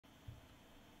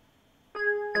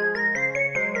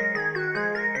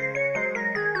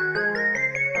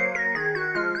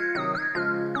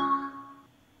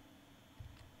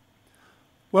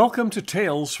Welcome to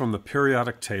Tales from the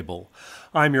Periodic Table.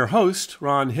 I'm your host,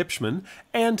 Ron Hipschman,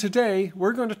 and today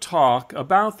we're going to talk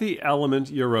about the element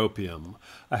europium.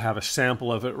 I have a sample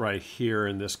of it right here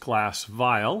in this glass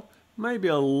vial. Maybe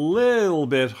a little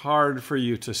bit hard for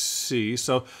you to see,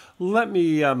 so let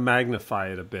me magnify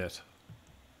it a bit.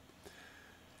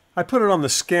 I put it on the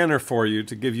scanner for you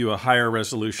to give you a higher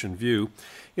resolution view.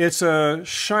 It's a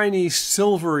shiny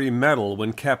silvery metal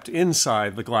when kept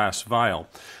inside the glass vial.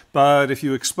 But if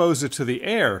you expose it to the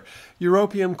air,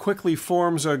 europium quickly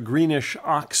forms a greenish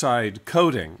oxide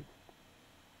coating.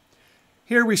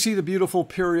 Here we see the beautiful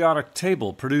periodic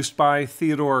table produced by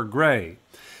Theodore Gray.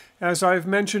 As I've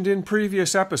mentioned in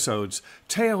previous episodes,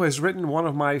 Theo has written one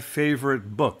of my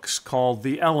favorite books called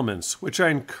The Elements, which I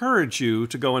encourage you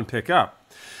to go and pick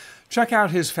up. Check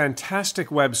out his fantastic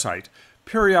website,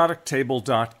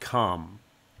 periodictable.com.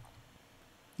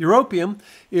 Europium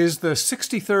is the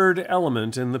 63rd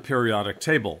element in the periodic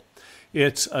table.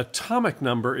 Its atomic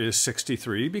number is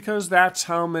 63 because that's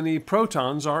how many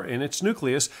protons are in its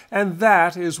nucleus, and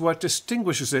that is what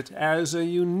distinguishes it as a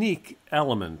unique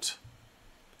element.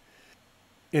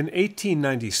 In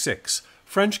 1896,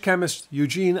 French chemist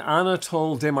Eugene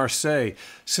Anatole Demarçay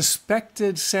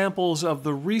suspected samples of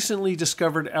the recently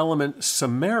discovered element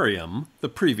samarium, the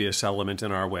previous element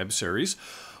in our web series,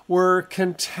 were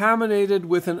contaminated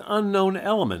with an unknown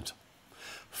element.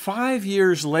 5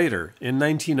 years later, in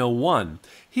 1901,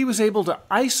 he was able to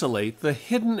isolate the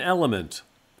hidden element.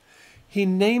 He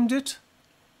named it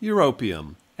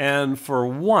europium, and for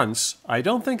once, I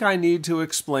don't think I need to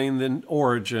explain the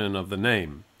origin of the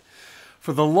name.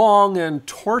 For the long and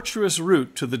tortuous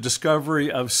route to the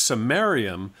discovery of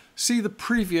samarium, see the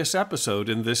previous episode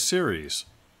in this series.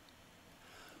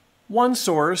 One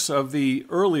source of the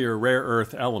earlier rare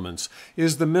earth elements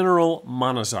is the mineral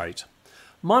monazite.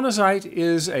 Monazite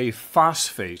is a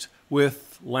phosphate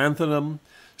with lanthanum,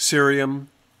 cerium,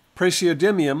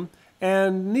 praseodymium,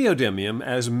 and neodymium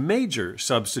as major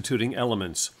substituting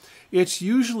elements. It's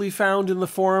usually found in the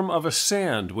form of a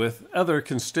sand with other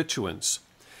constituents.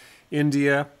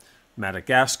 India,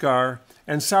 Madagascar,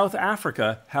 and South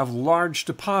Africa have large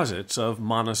deposits of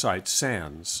monazite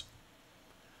sands.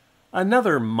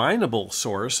 Another mineable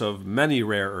source of many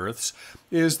rare earths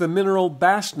is the mineral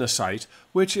bastnasite,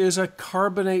 which is a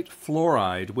carbonate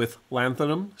fluoride with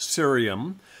lanthanum,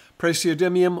 cerium,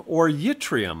 praseodymium, or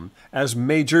yttrium as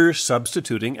major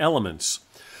substituting elements.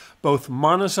 Both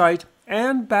monazite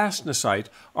and bastnasite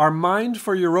are mined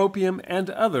for europium and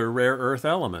other rare earth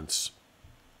elements.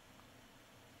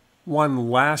 One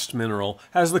last mineral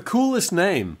has the coolest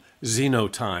name,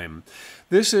 xenotime.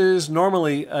 This is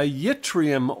normally a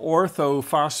yttrium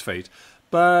orthophosphate,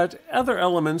 but other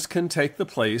elements can take the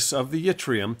place of the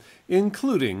yttrium,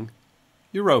 including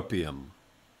europium.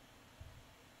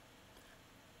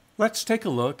 Let's take a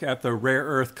look at the rare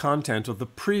earth content of the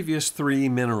previous three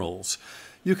minerals.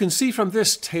 You can see from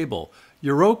this table,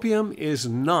 europium is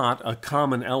not a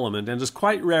common element and is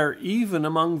quite rare even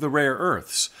among the rare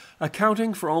earths,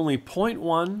 accounting for only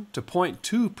 0.1 to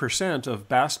 0.2% of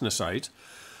bastnasite,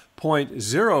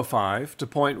 0.05 to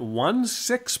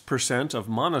 0.16% of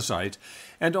monazite,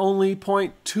 and only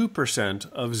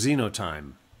 0.2% of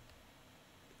xenotime.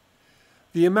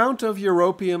 The amount of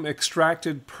europium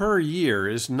extracted per year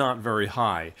is not very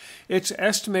high. It's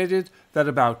estimated that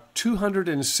about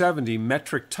 270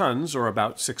 metric tons, or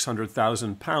about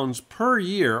 600,000 pounds per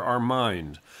year, are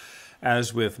mined.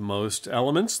 As with most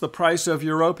elements, the price of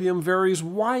europium varies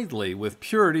widely with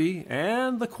purity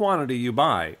and the quantity you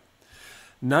buy.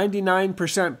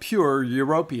 99% pure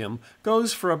europium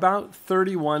goes for about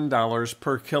 $31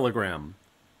 per kilogram.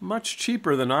 Much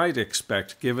cheaper than I'd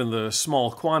expect given the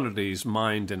small quantities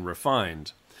mined and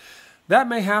refined. That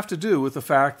may have to do with the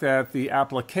fact that the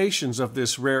applications of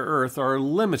this rare earth are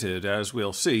limited, as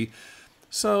we'll see,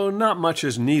 so not much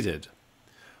is needed.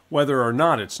 Whether or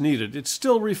not it's needed, it's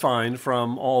still refined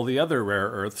from all the other rare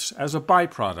earths as a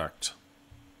byproduct.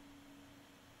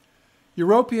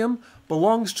 Europium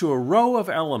belongs to a row of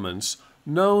elements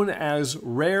known as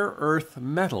rare earth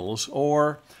metals,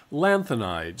 or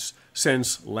lanthanides,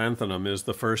 since lanthanum is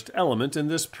the first element in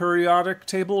this periodic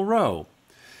table row.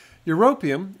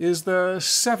 Europium is the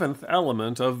 7th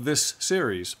element of this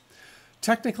series.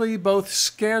 Technically, both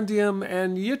scandium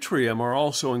and yttrium are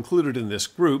also included in this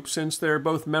group since they're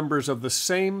both members of the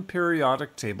same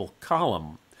periodic table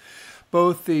column.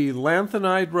 Both the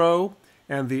lanthanide row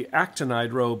and the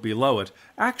actinide row below it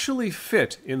actually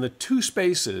fit in the two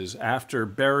spaces after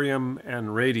barium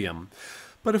and radium.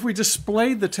 But if we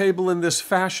displayed the table in this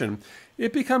fashion,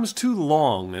 it becomes too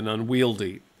long and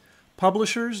unwieldy.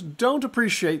 Publishers don't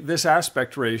appreciate this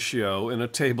aspect ratio in a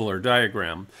table or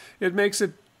diagram. It makes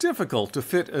it difficult to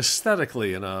fit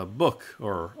aesthetically in a book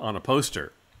or on a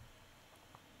poster.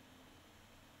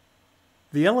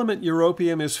 The element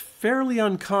europium is fairly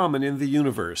uncommon in the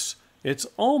universe. It's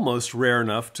almost rare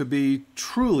enough to be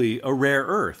truly a rare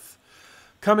earth.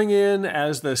 Coming in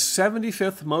as the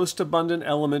 75th most abundant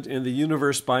element in the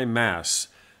universe by mass.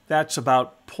 That's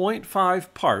about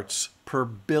 0.5 parts per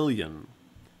billion.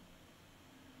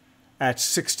 At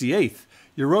 68th,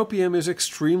 europium is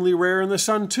extremely rare in the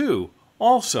Sun too,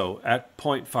 also at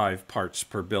 0.5 parts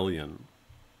per billion.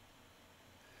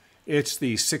 It's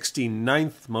the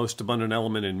 69th most abundant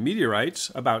element in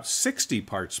meteorites, about 60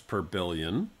 parts per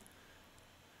billion.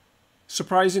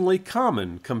 Surprisingly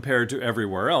common compared to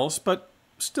everywhere else, but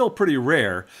still pretty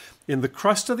rare. In the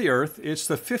crust of the Earth, it's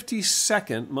the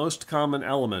 52nd most common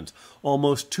element,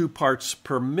 almost 2 parts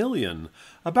per million,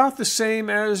 about the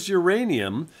same as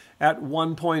uranium at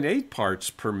 1.8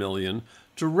 parts per million,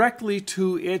 directly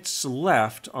to its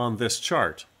left on this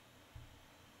chart.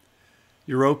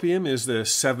 Europium is the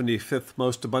 75th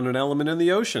most abundant element in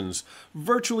the oceans,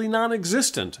 virtually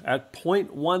non-existent at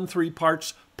 0.13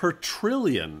 parts per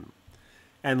trillion.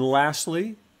 And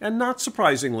lastly, and not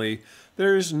surprisingly,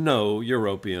 there's no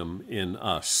europium in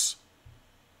us.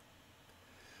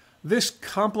 This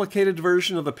complicated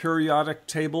version of the periodic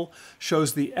table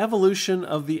shows the evolution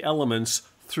of the elements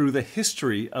through the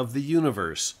history of the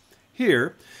universe.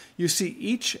 Here, you see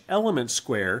each element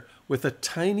square with a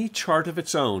tiny chart of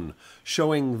its own,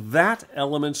 showing that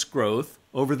element's growth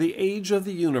over the age of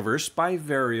the universe by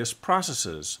various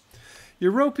processes.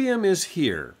 Europium is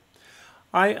here.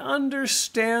 I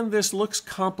understand this looks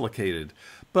complicated,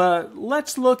 but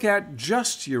let's look at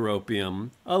just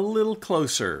europium a little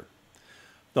closer.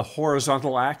 The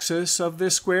horizontal axis of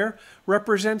this square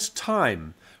represents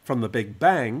time, from the Big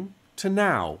Bang to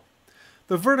now.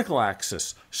 The vertical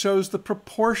axis shows the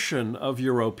proportion of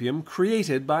europium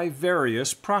created by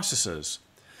various processes.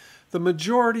 The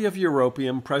majority of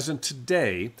europium present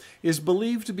today is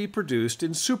believed to be produced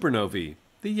in supernovae,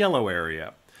 the yellow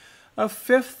area. A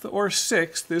fifth or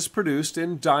sixth is produced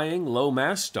in dying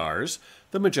low-mass stars,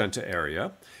 the magenta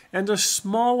area, and a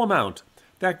small amount,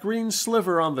 that green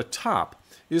sliver on the top,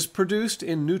 is produced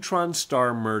in neutron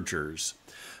star mergers.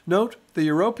 Note, the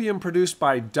europium produced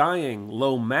by dying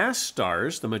low-mass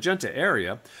stars, the magenta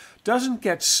area, doesn't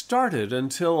get started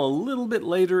until a little bit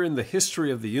later in the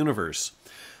history of the universe.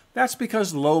 That's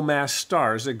because low-mass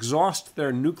stars exhaust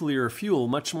their nuclear fuel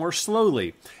much more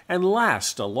slowly and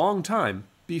last a long time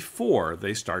before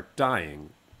they start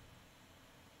dying.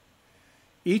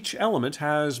 Each element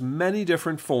has many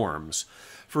different forms.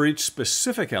 For each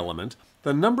specific element,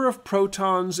 the number of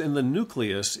protons in the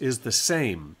nucleus is the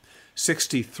same,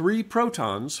 63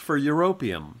 protons for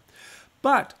europium.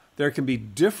 But there can be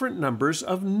different numbers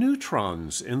of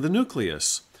neutrons in the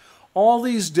nucleus. All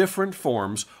these different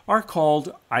forms are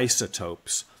called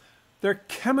isotopes. They're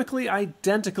chemically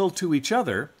identical to each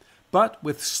other, but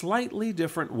with slightly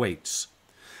different weights.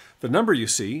 The number you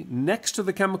see next to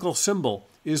the chemical symbol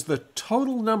is the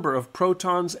total number of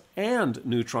protons and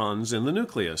neutrons in the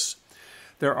nucleus.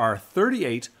 There are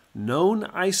 38 known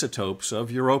isotopes of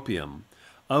europium.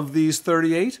 Of these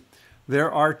 38,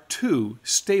 there are 2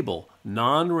 stable,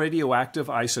 non-radioactive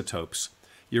isotopes,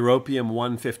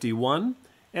 europium-151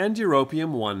 and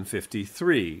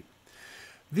europium-153.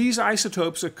 These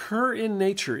isotopes occur in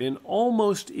nature in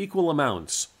almost equal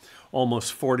amounts,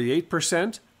 almost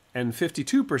 48% and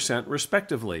 52%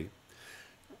 respectively.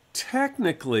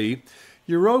 Technically,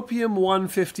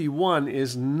 europium-151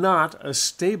 is not a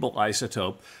stable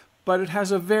isotope, but it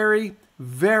has a very,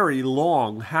 very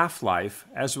long half-life,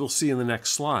 as we'll see in the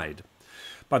next slide.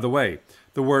 By the way,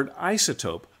 the word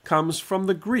isotope comes from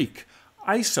the Greek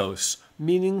isos,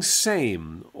 meaning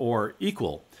same or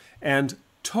equal, and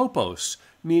topos,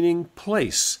 meaning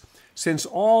place, since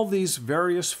all these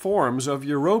various forms of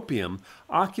europium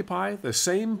occupy the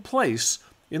same place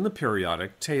in the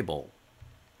periodic table.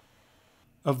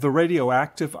 Of the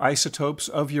radioactive isotopes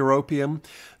of europium,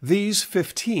 these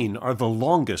 15 are the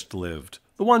longest lived,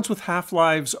 the ones with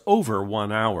half-lives over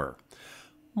 1 hour.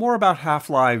 More about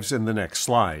half-lives in the next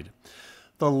slide.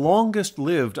 The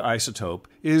longest-lived isotope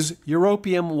is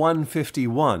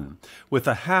europium-151, with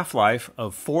a half-life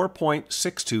of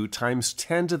 4.62 times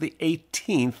 10 to the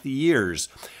 18th years.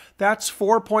 That's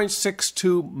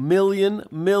 4.62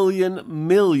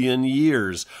 million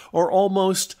years, or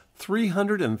almost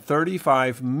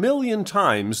 335 million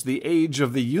times the age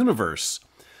of the universe.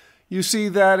 you see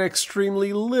that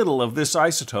extremely little of this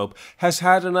isotope has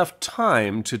had enough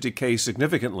time to decay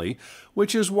significantly,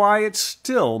 which is why it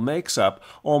still makes up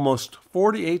almost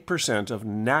 48% of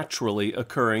naturally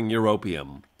occurring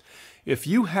europium. If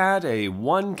you had a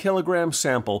 1 kilogram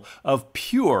sample of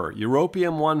pure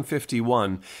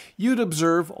europium-151, you'd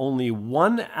observe only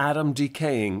one atom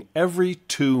decaying every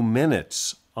 2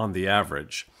 minutes on the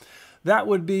average. That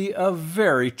would be a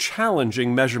very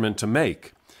challenging measurement to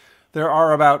make. There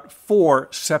are about 4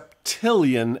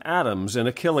 septillion atoms in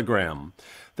a kilogram.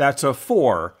 That's a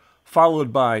 4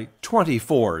 followed by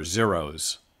 24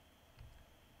 zeros.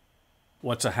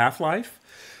 What's a half-life?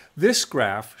 This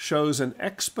graph shows an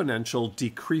exponential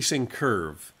decreasing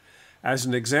curve. As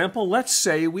an example, let's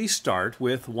say we start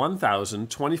with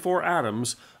 1,024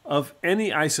 atoms of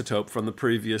any isotope from the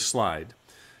previous slide.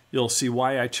 You'll see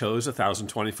why I chose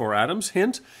 1,024 atoms.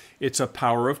 Hint, it's a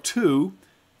power of 2,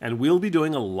 and we'll be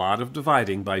doing a lot of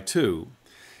dividing by 2.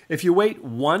 If you wait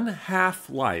 1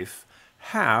 half-life,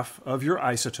 half of your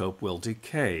isotope will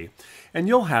decay, and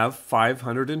you'll have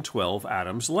 512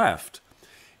 atoms left.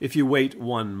 If you wait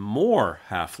 1 more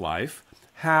half-life,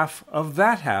 half of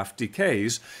that half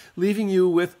decays, leaving you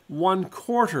with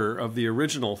 1/4 of the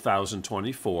original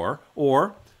 1,024,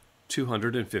 or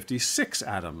 256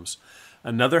 atoms.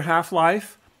 Another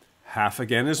half-life, half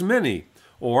again as many,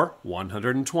 or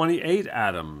 128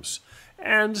 atoms,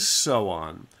 and so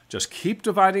on. Just keep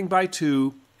dividing by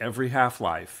 2 every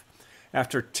half-life.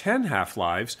 After 10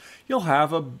 half-lives, you'll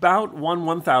have about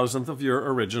 1/1000th of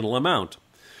your original amount.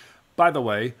 By the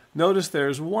way, notice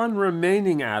there's 1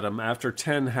 remaining atom after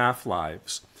 10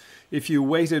 half-lives. If you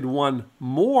waited 1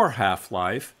 more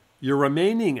half-life, your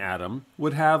remaining atom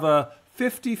would have a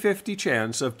 50-50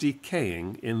 chance of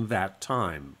decaying in that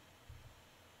time.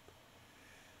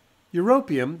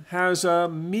 Europium has a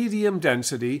medium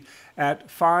density at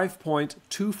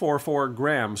 5.244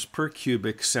 grams per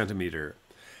cubic centimeter.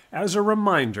 As a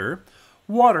reminder,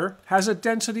 water has a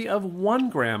density of 1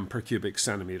 gram per cubic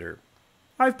centimeter.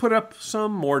 I've put up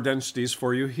some more densities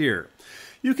for you here.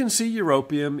 You can see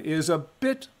europium is a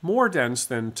bit more dense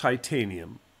than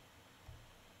titanium.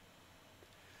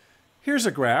 Here's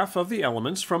a graph of the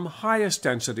elements from highest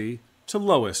density to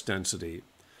lowest density.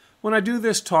 When I do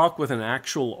this talk with an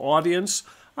actual audience,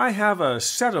 I have a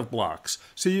set of blocks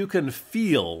so you can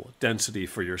feel density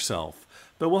for yourself.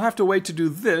 But we'll have to wait to do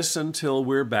this until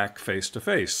we're back face to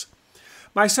face.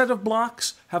 My set of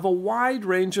blocks have a wide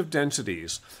range of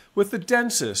densities, with the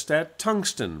densest at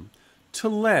tungsten, to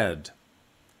lead,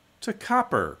 to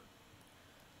copper,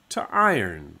 to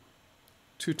iron,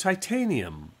 to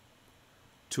titanium,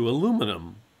 to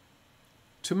aluminum,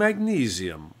 to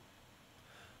magnesium.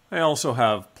 I also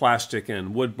have plastic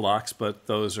and wood blocks, but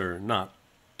those are not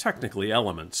technically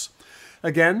elements.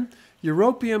 Again,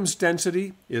 europium's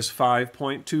density is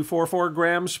 5.244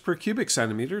 grams per cubic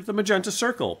centimeter, the magenta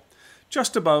circle,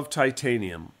 just above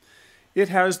titanium. It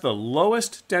has the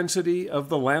lowest density of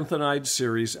the lanthanide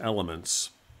series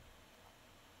elements.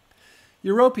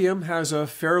 Europium has a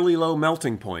fairly low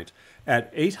melting point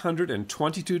at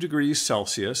 822 degrees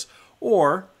Celsius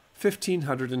or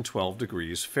 1,512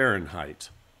 degrees Fahrenheit.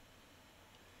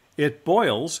 It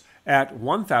boils at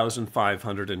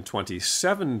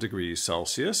 1,527 degrees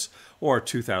Celsius or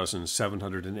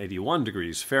 2,781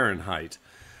 degrees Fahrenheit.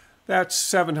 That's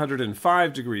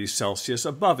 705 degrees Celsius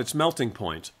above its melting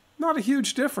point. Not a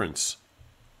huge difference.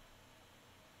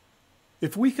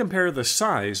 If we compare the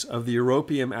size of the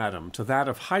europium atom to that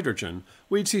of hydrogen,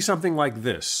 we'd see something like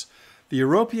this. The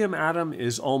europium atom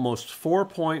is almost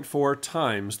 4.4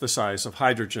 times the size of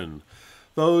hydrogen.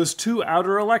 Those 2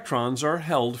 outer electrons are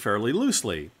held fairly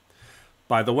loosely.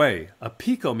 By the way, a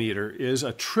picometer is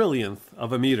a trillionth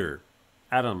of a meter.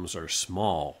 Atoms are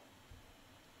small.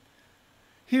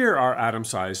 Here are atom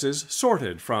sizes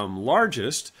sorted from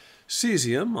largest,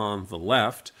 cesium on the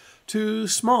left, to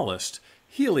smallest,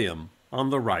 helium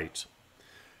on the right.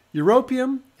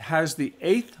 Europium has the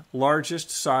 8th largest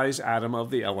size atom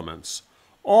of the elements.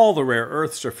 All the rare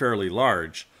earths are fairly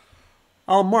large.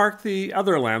 I'll mark the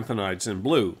other lanthanides in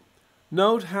blue.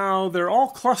 Note how they're all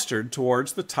clustered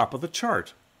towards the top of the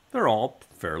chart. They're all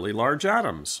fairly large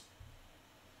atoms.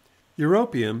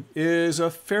 Europium is a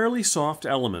fairly soft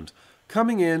element,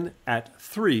 coming in at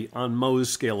 3 on Mohs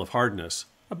scale of hardness,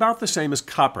 about the same as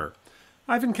copper.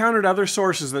 I've encountered other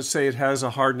sources that say it has a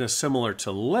hardness similar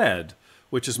to lead,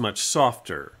 which is much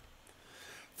softer.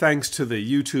 Thanks to the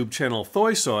YouTube channel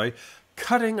Thoisoy,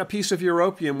 cutting a piece of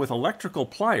europium with electrical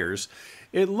pliers,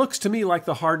 it looks to me like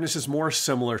the hardness is more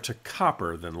similar to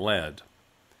copper than lead.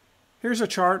 Here's a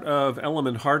chart of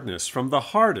element hardness from the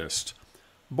hardest,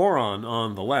 boron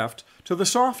on the left, to the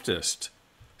softest,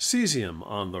 cesium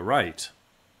on the right.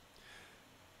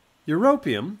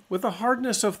 Europium, with a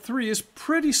hardness of 3, is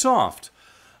pretty soft,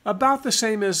 about the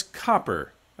same as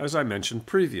copper, as I mentioned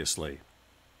previously.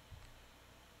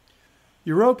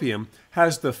 Europium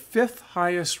has the 5th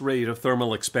highest rate of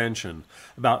thermal expansion,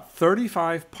 about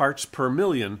 35 parts per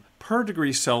million per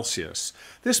degree Celsius.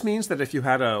 This means that if you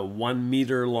had a 1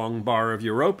 meter long bar of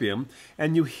europium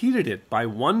and you heated it by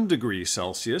 1 degree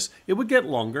Celsius, it would get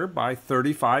longer by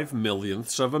 35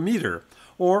 millionths of a meter,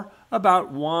 or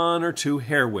about 1 or 2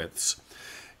 hair widths.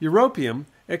 Europium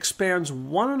expands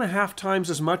 1.5 times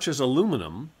as much as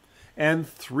aluminum and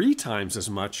 3 times as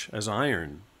much as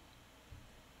iron.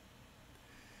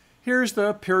 Here's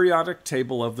the periodic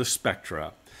table of the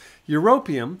spectra.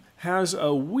 Europium has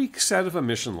a weak set of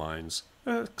emission lines,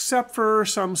 except for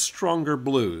some stronger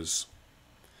blues.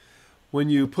 When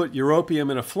you put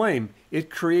europium in a flame, it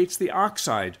creates the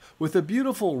oxide with a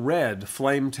beautiful red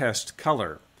flame test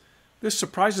color. This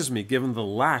surprises me given the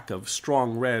lack of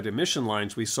strong red emission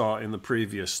lines we saw in the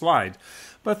previous slide,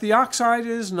 but the oxide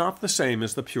is not the same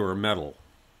as the pure metal.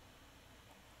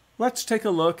 Let's take a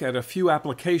look at a few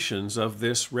applications of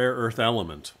this rare earth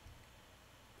element.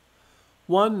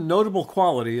 One notable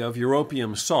quality of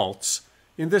europium salts,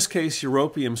 in this case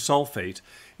europium sulfate,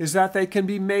 is that they can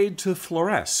be made to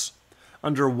fluoresce.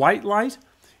 Under white light,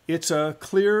 it's a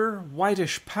clear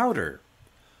whitish powder.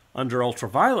 Under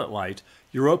ultraviolet light,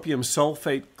 europium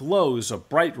sulfate glows a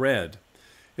bright red.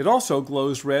 It also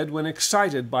glows red when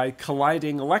excited by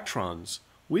colliding electrons.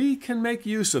 We can make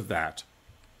use of that.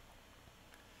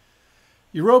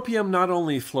 Europium not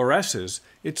only fluoresces,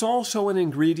 it's also an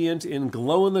ingredient in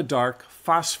glow-in-the-dark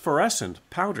phosphorescent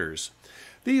powders.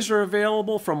 These are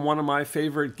available from one of my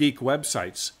favorite geek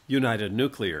websites, United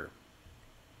Nuclear.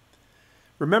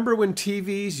 Remember when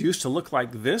TVs used to look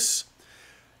like this?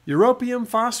 Europium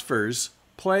phosphors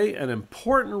play an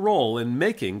important role in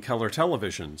making color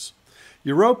televisions.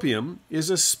 Europium is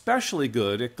especially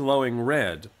good at glowing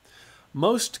red.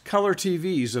 Most color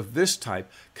TVs of this type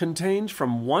contained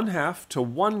from 1/2 to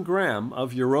 1 gram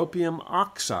of europium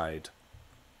oxide.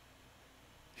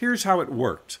 Here's how it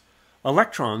worked.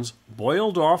 Electrons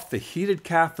boiled off the heated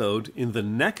cathode in the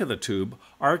neck of the tube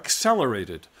are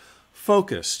accelerated,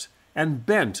 focused, and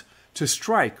bent to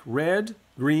strike red,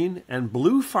 green, and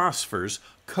blue phosphors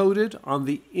coated on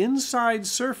the inside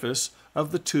surface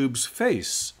of the tube's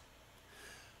face.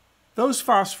 Those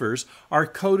phosphors are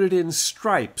coated in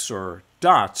stripes or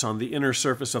dots on the inner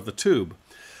surface of the tube.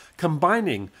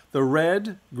 Combining the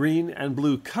red, green, and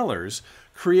blue colors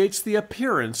creates the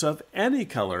appearance of any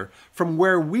color from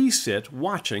where we sit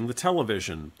watching the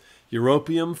television.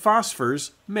 Europium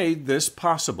phosphors made this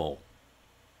possible.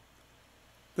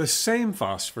 The same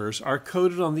phosphors are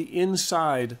coated on the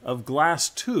inside of glass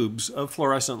tubes of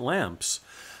fluorescent lamps.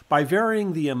 By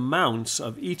varying the amounts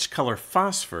of each color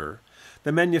phosphor,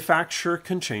 the manufacturer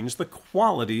can change the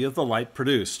quality of the light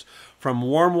produced, from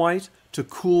warm white to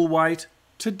cool white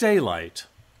to daylight.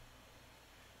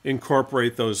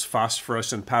 Incorporate those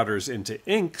phosphorescent powders into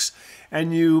inks,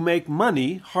 and you make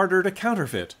money harder to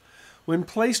counterfeit. When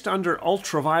placed under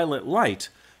ultraviolet light,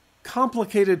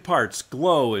 complicated parts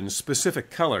glow in specific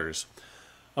colors.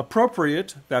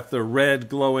 Appropriate that the red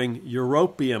glowing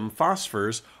europium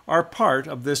phosphors are part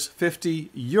of this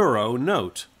 €50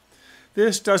 note.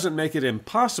 This doesn't make it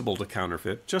impossible to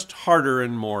counterfeit, just harder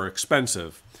and more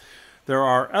expensive. There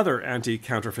are other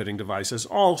anti-counterfeiting devices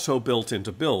also built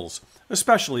into bills,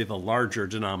 especially the larger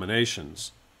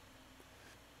denominations.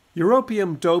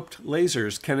 Europium-doped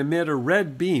lasers can emit a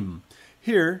red beam.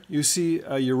 Here you see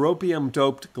a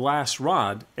europium-doped glass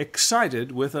rod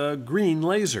excited with a green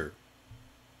laser.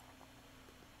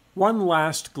 One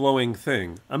last glowing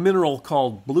thing, a mineral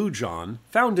called blue john,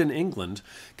 found in England,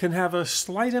 can have a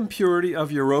slight impurity of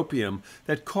europium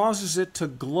that causes it to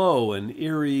glow an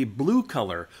eerie blue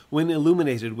color when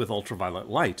illuminated with ultraviolet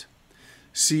light.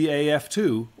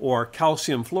 CaF2, or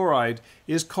calcium fluoride,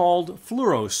 is called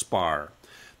fluorospar.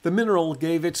 The mineral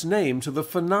gave its name to the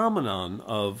phenomenon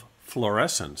of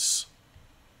fluorescence.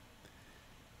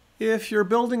 If you're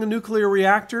building a nuclear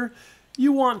reactor,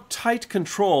 you want tight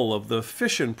control of the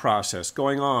fission process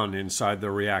going on inside the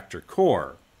reactor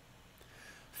core.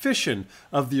 Fission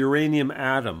of the uranium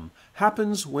atom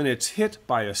happens when it's hit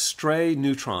by a stray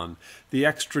neutron. The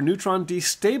extra neutron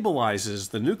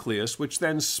destabilizes the nucleus, which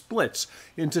then splits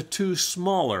into 2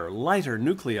 smaller, lighter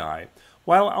nuclei,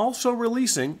 while also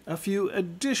releasing a few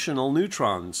additional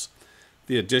neutrons.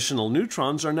 The additional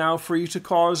neutrons are now free to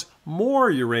cause more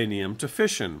uranium to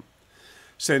fission.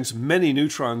 Since many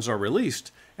neutrons are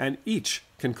released, and each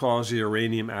can cause a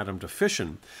uranium atom to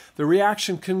fission, the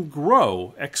reaction can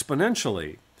grow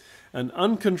exponentially. An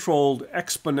uncontrolled,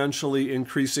 exponentially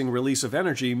increasing release of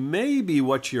energy may be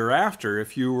what you're after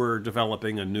if you were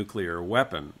developing a nuclear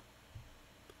weapon.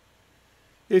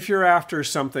 If you're after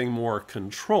something more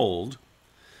controlled,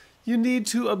 you need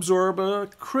to absorb a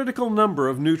critical number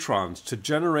of neutrons to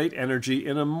generate energy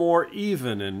in a more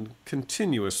even and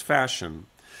continuous fashion.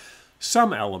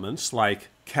 Some elements, like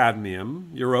cadmium,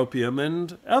 europium,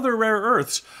 and other rare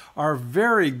earths, are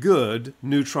very good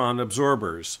neutron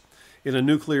absorbers. In a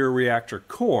nuclear reactor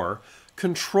core,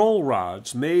 control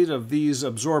rods made of these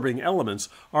absorbing elements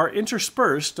are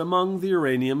interspersed among the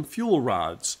uranium fuel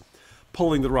rods.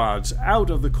 Pulling the rods out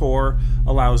of the core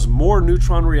allows more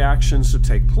neutron reactions to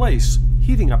take place,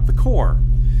 heating up the core.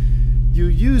 You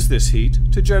use this heat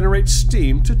to generate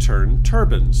steam to turn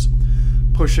turbines.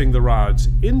 Pushing the rods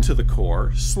into the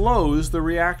core slows the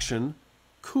reaction,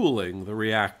 cooling the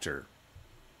reactor.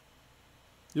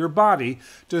 Your body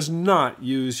does not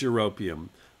use europium,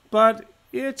 but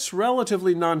it's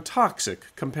relatively non-toxic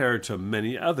compared to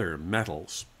many other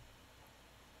metals.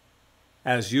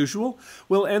 As usual,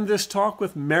 we'll end this talk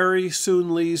with Mary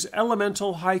Soon Lee's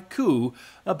elemental haiku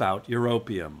about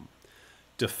europium.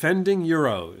 Defending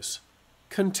euros,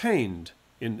 contained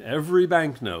in every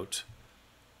banknote,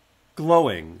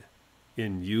 glowing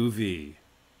in UV.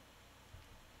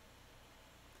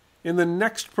 In the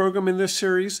next program in this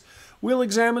series, we'll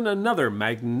examine another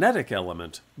magnetic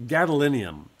element,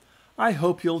 gadolinium. I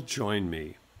hope you'll join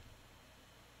me.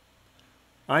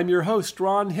 I'm your host,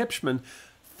 Ron Hipschman.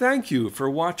 Thank you for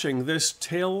watching this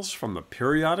Tales from the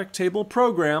Periodic Table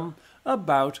program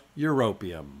about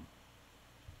europium.